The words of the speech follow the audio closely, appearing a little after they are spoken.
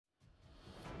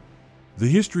The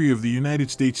history of the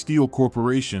United States Steel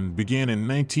Corporation began in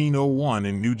 1901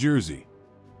 in New Jersey.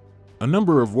 A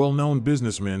number of well-known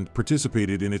businessmen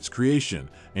participated in its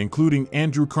creation, including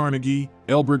Andrew Carnegie,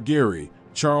 Elbert Gary,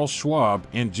 Charles Schwab,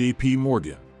 and JP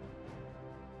Morgan.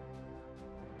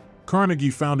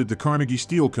 Carnegie founded the Carnegie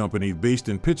Steel Company based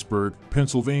in Pittsburgh,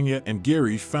 Pennsylvania, and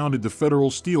Gary founded the Federal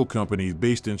Steel Company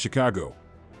based in Chicago.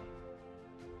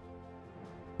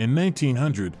 In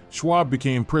 1900, Schwab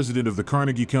became president of the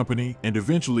Carnegie Company and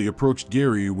eventually approached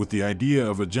Gary with the idea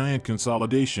of a giant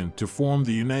consolidation to form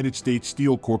the United States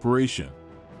Steel Corporation.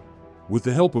 With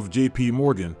the help of JP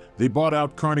Morgan, they bought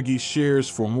out Carnegie's shares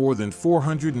for more than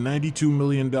 $492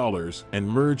 million and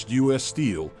merged U.S.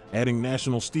 Steel, adding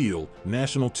National Steel,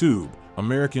 National Tube,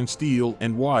 American Steel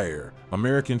and Wire,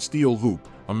 American Steel Hoop,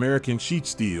 American Sheet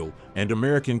Steel, and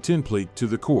American Tinplate to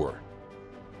the core.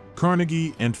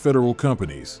 Carnegie and Federal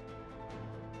Companies.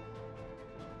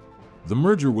 The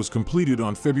merger was completed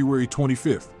on February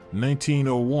 25,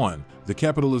 1901. The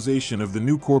capitalization of the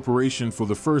new corporation for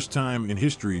the first time in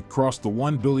history crossed the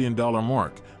 $1 billion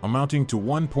mark, amounting to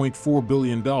 $1.4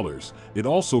 billion. It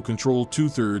also controlled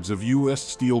 2/3 of U.S.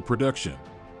 steel production.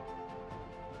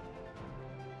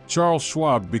 Charles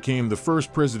Schwab became the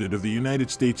first president of the United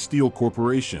States Steel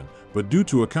Corporation, but due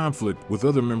to a conflict with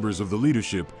other members of the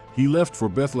leadership, he left for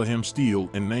Bethlehem Steel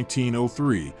in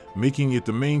 1903, making it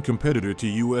the main competitor to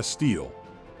U.S. Steel.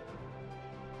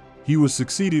 He was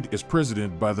succeeded as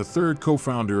president by the third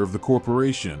co-founder of the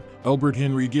corporation, Elbert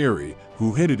Henry Gary,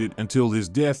 who headed it until his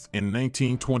death in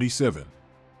 1927.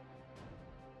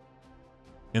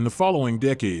 In the following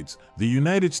decades, the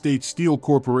United States Steel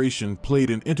Corporation played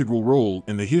an integral role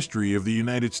in the history of the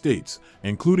United States,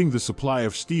 including the supply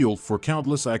of steel for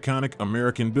countless iconic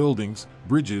American buildings,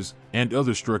 bridges, and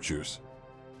other structures.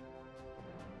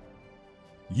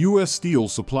 U.S. Steel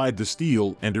supplied the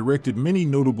steel and erected many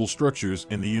notable structures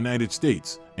in the United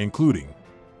States, including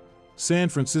San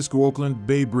Francisco-Oakland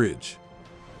Bay Bridge,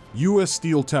 U.S.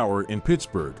 Steel Tower in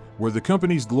Pittsburgh, where the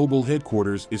company's global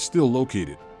headquarters is still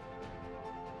located,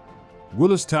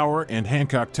 Willis Tower and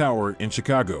Hancock Tower in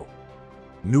Chicago,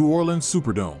 New Orleans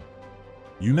Superdome,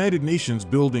 United Nations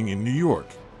Building in New York,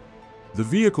 the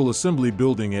Vehicle Assembly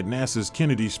Building at NASA's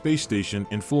Kennedy Space Station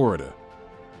in Florida,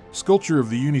 sculpture of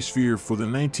the Unisphere for the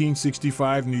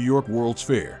 1965 New York World's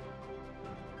Fair,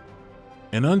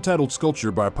 an untitled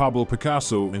sculpture by Pablo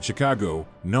Picasso in Chicago,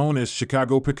 known as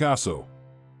Chicago Picasso,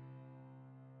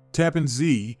 Tappan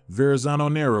Zee, Verrazano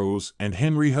Narrows, and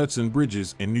Henry Hudson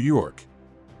Bridges in New York,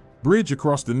 bridge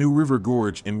across the New River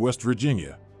Gorge in West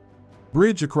Virginia,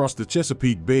 bridge across the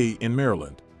Chesapeake Bay in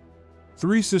Maryland,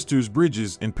 Three Sisters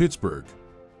Bridges in Pittsburgh.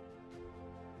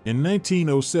 In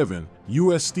 1907,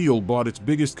 U.S. Steel bought its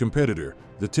biggest competitor,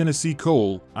 the Tennessee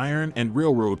Coal, Iron, and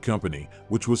Railroad Company,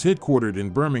 which was headquartered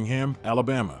in Birmingham,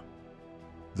 Alabama.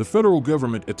 The federal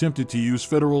government attempted to use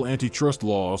federal antitrust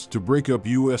laws to break up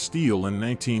U.S. Steel in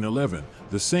 1911,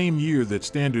 the same year that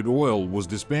Standard Oil was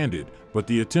disbanded, but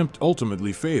the attempt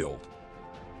ultimately failed.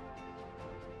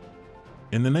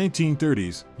 In the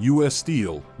 1930s, U.S.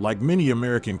 Steel, like many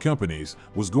American companies,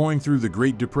 was going through the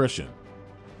Great Depression.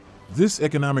 This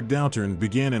economic downturn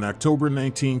began in October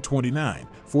 1929,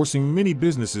 forcing many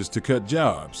businesses to cut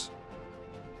jobs.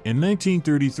 In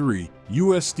 1933,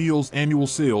 U.S. Steel's annual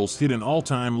sales hit an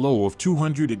all-time low of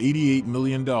 $288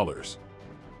 million.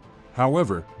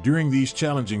 However, during these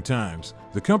challenging times,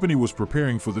 the company was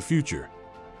preparing for the future.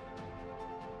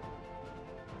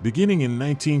 Beginning in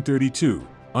 1932,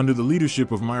 under the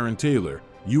leadership of Myron Taylor,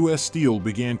 U.S. Steel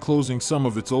began closing some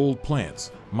of its old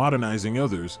plants, modernizing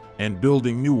others, and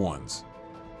building new ones.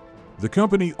 The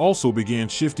company also began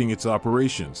shifting its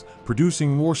operations, producing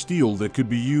more steel that could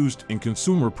be used in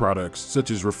consumer products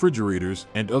such as refrigerators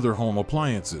and other home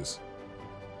appliances.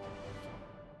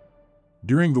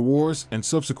 During the wars and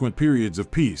subsequent periods of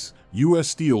peace, U.S.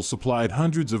 Steel supplied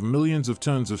hundreds of millions of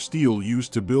tons of steel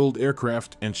used to build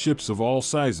aircraft and ships of all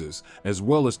sizes, as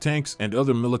well as tanks and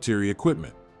other military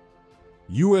equipment.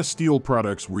 U.S. Steel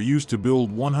products were used to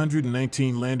build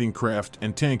 119 landing craft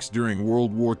and tanks during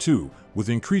World War II, with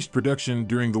increased production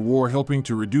during the war helping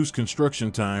to reduce construction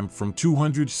time from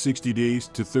 260 days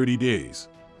to 30 days.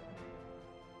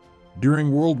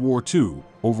 During World War II,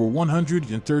 over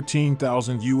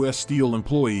 113,000 U.S. Steel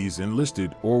employees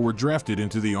enlisted or were drafted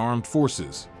into the armed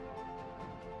forces.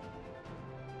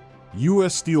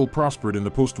 U.S. Steel prospered in the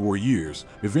post-war years,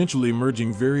 eventually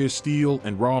merging various steel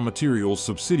and raw materials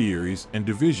subsidiaries and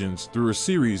divisions through a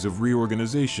series of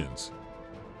reorganizations.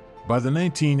 By the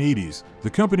 1980s, the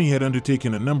company had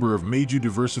undertaken a number of major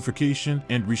diversification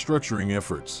and restructuring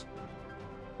efforts.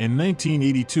 In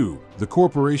 1982, the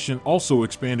corporation also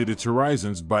expanded its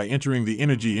horizons by entering the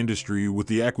energy industry with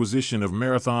the acquisition of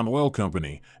Marathon Oil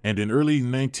Company, and in early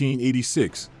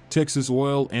 1986, Texas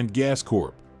Oil and Gas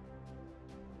Corp.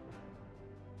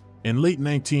 In late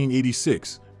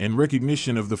 1986, in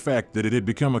recognition of the fact that it had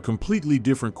become a completely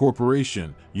different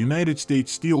corporation, United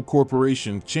States Steel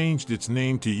Corporation changed its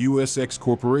name to USX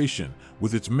Corporation,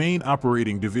 with its main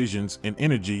operating divisions in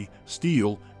energy,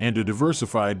 steel, and a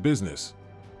diversified business.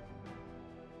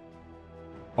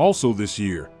 Also this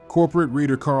year, corporate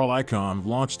raider Carl Icahn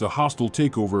launched a hostile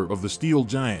takeover of the steel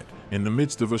giant in the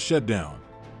midst of a shutdown.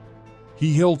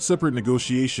 He held separate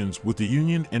negotiations with the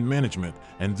union and management,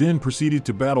 and then proceeded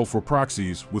to battle for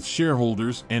proxies with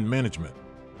shareholders and management.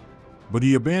 But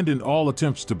he abandoned all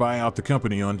attempts to buy out the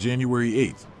company on January 8,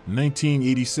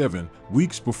 1987,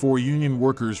 weeks before union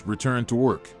workers returned to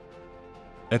work.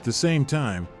 At the same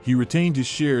time, he retained his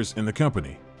shares in the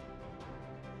company.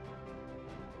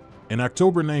 In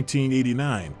October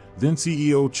 1989, then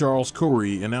CEO Charles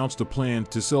Corey announced a plan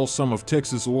to sell some of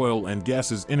Texas Oil and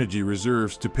Gas's energy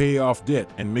reserves to pay off debt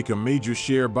and make a major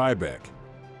share buyback.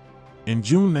 In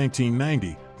June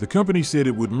 1990, the company said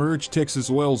it would merge Texas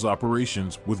Oil's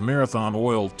operations with Marathon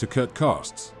Oil to cut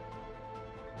costs.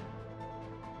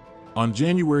 On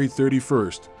January 31,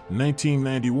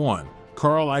 1991,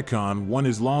 Carl Icahn won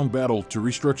his long battle to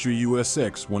restructure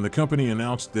USX when the company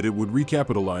announced that it would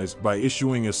recapitalize by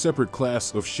issuing a separate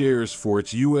class of shares for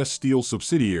its U.S. Steel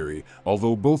subsidiary,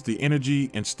 although both the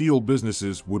energy and steel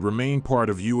businesses would remain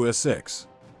part of USX.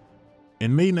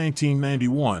 In May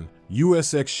 1991,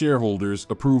 USX shareholders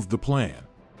approved the plan.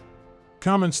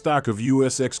 Common stock of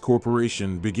USX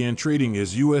Corporation began trading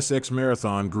as USX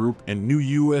Marathon Group, and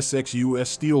new USX US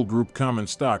Steel Group common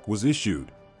stock was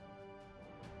issued.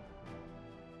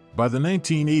 By the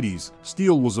 1980s,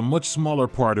 steel was a much smaller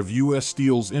part of U.S.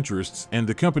 Steel's interests, and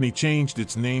the company changed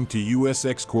its name to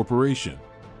USX Corporation.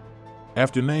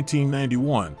 After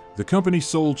 1991, the company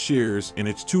sold shares in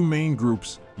its two main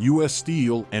groups, U.S.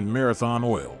 Steel and Marathon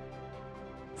Oil.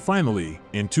 Finally,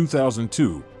 in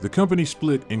 2002, the company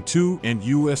split in two and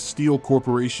U.S. Steel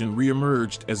Corporation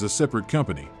re-emerged as a separate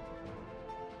company.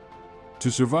 To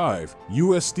survive,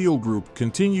 U.S. Steel Group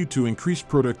continued to increase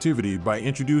productivity by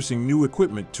introducing new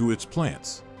equipment to its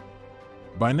plants.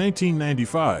 By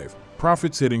 1995,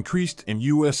 profits had increased and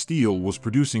U.S. Steel was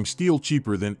producing steel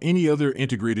cheaper than any other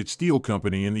integrated steel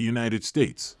company in the United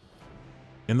States.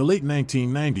 In the late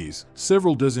 1990s,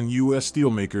 several dozen U.S.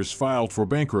 steelmakers filed for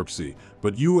bankruptcy,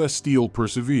 but U.S. Steel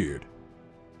persevered.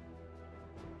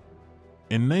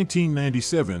 In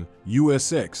 1997,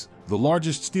 USX, the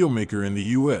largest steelmaker in the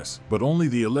U.S., but only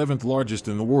the 11th largest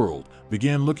in the world,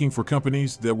 began looking for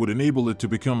companies that would enable it to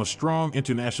become a strong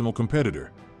international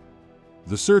competitor.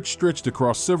 The search stretched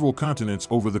across several continents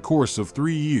over the course of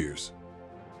 3 years.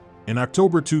 In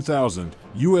October 2000,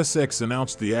 USX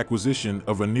announced the acquisition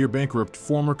of a near-bankrupt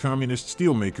former communist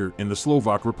steelmaker in the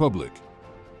Slovak Republic.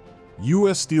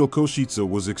 U.S. Steel Košice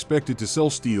was expected to sell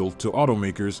steel to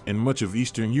automakers in much of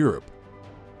Eastern Europe.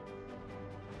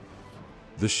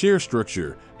 The share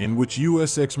structure, in which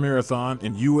USX Marathon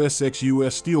and USX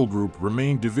US Steel Group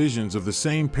remained divisions of the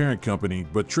same parent company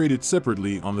but traded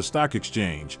separately on the stock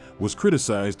exchange, was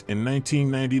criticized in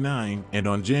 1999, and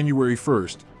on January 1,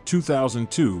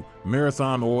 2002,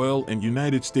 Marathon Oil and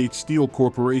United States Steel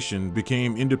Corporation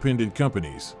became independent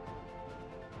companies.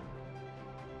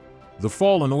 The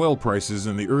fall in oil prices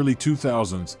in the early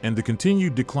 2000s and the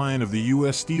continued decline of the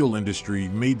U.S. steel industry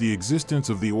made the existence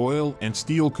of the oil and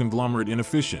steel conglomerate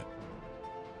inefficient.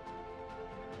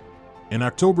 In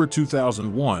October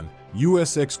 2001,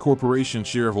 USX Corporation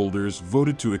shareholders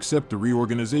voted to accept the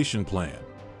reorganization plan.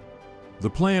 The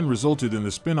plan resulted in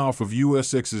the spin-off of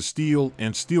USX's steel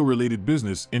and steel-related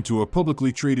business into a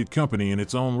publicly traded company in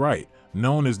its own right,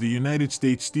 known as the United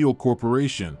States Steel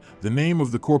Corporation, the name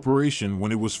of the corporation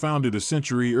when it was founded a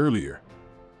century earlier.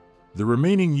 The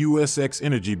remaining USX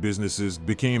energy businesses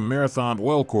became Marathon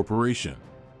Oil Corporation.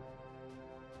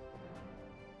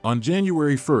 On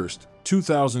January 1,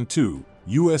 2002,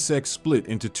 USX split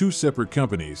into two separate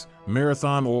companies,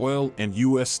 Marathon Oil and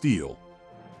US Steel.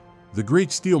 The great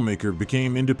steelmaker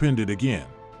became independent again.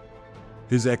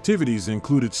 His activities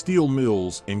included steel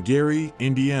mills in Gary,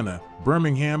 Indiana,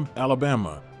 Birmingham,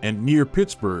 Alabama, and near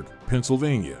Pittsburgh,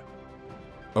 Pennsylvania.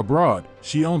 Abroad,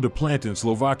 she owned a plant in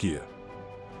Slovakia.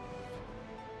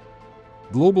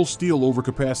 Global steel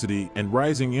overcapacity and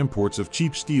rising imports of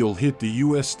cheap steel hit the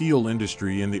U.S. steel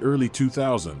industry in the early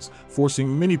 2000s,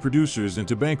 forcing many producers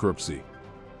into bankruptcy.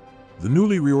 The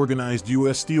newly reorganized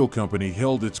U.S. Steel Company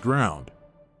held its ground.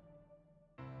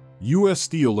 U.S.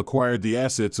 Steel acquired the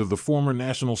assets of the former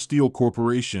National Steel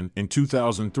Corporation in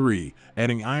 2003,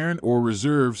 adding iron ore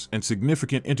reserves and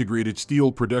significant integrated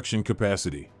steel production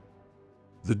capacity.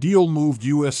 The deal moved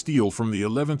U.S. Steel from the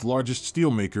 11th largest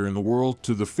steelmaker in the world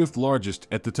to the 5th largest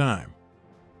at the time.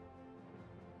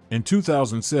 In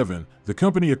 2007, the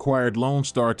company acquired Lone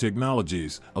Star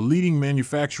Technologies, a leading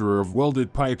manufacturer of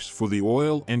welded pipes for the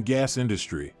oil and gas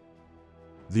industry.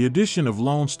 The addition of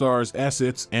Lone Star's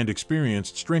assets and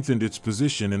experience strengthened its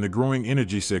position in the growing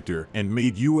energy sector and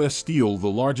made U.S. Steel the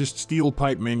largest steel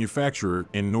pipe manufacturer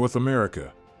in North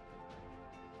America.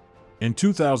 In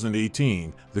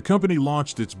 2018, the company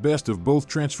launched its best of both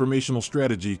transformational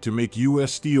strategy to make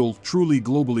U.S. Steel truly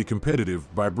globally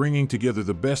competitive by bringing together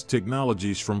the best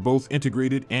technologies from both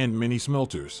integrated and mini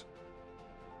smelters.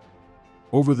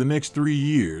 Over the next 3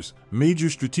 years, major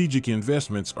strategic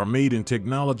investments are made in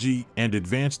technology and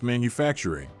advanced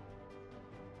manufacturing.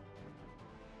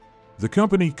 The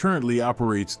company currently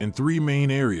operates in 3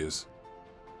 main areas.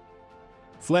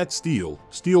 Flat steel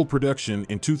production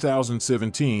in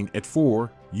 2017 at 4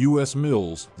 U.S.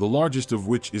 mills, the largest of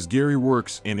which is Gary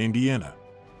Works in Indiana.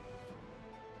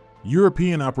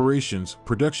 European operations,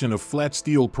 production of flat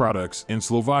steel products in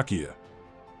Slovakia.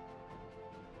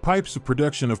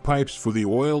 Production of pipes for the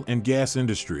oil and gas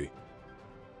industry.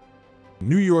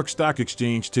 New York Stock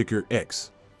Exchange ticker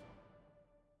X.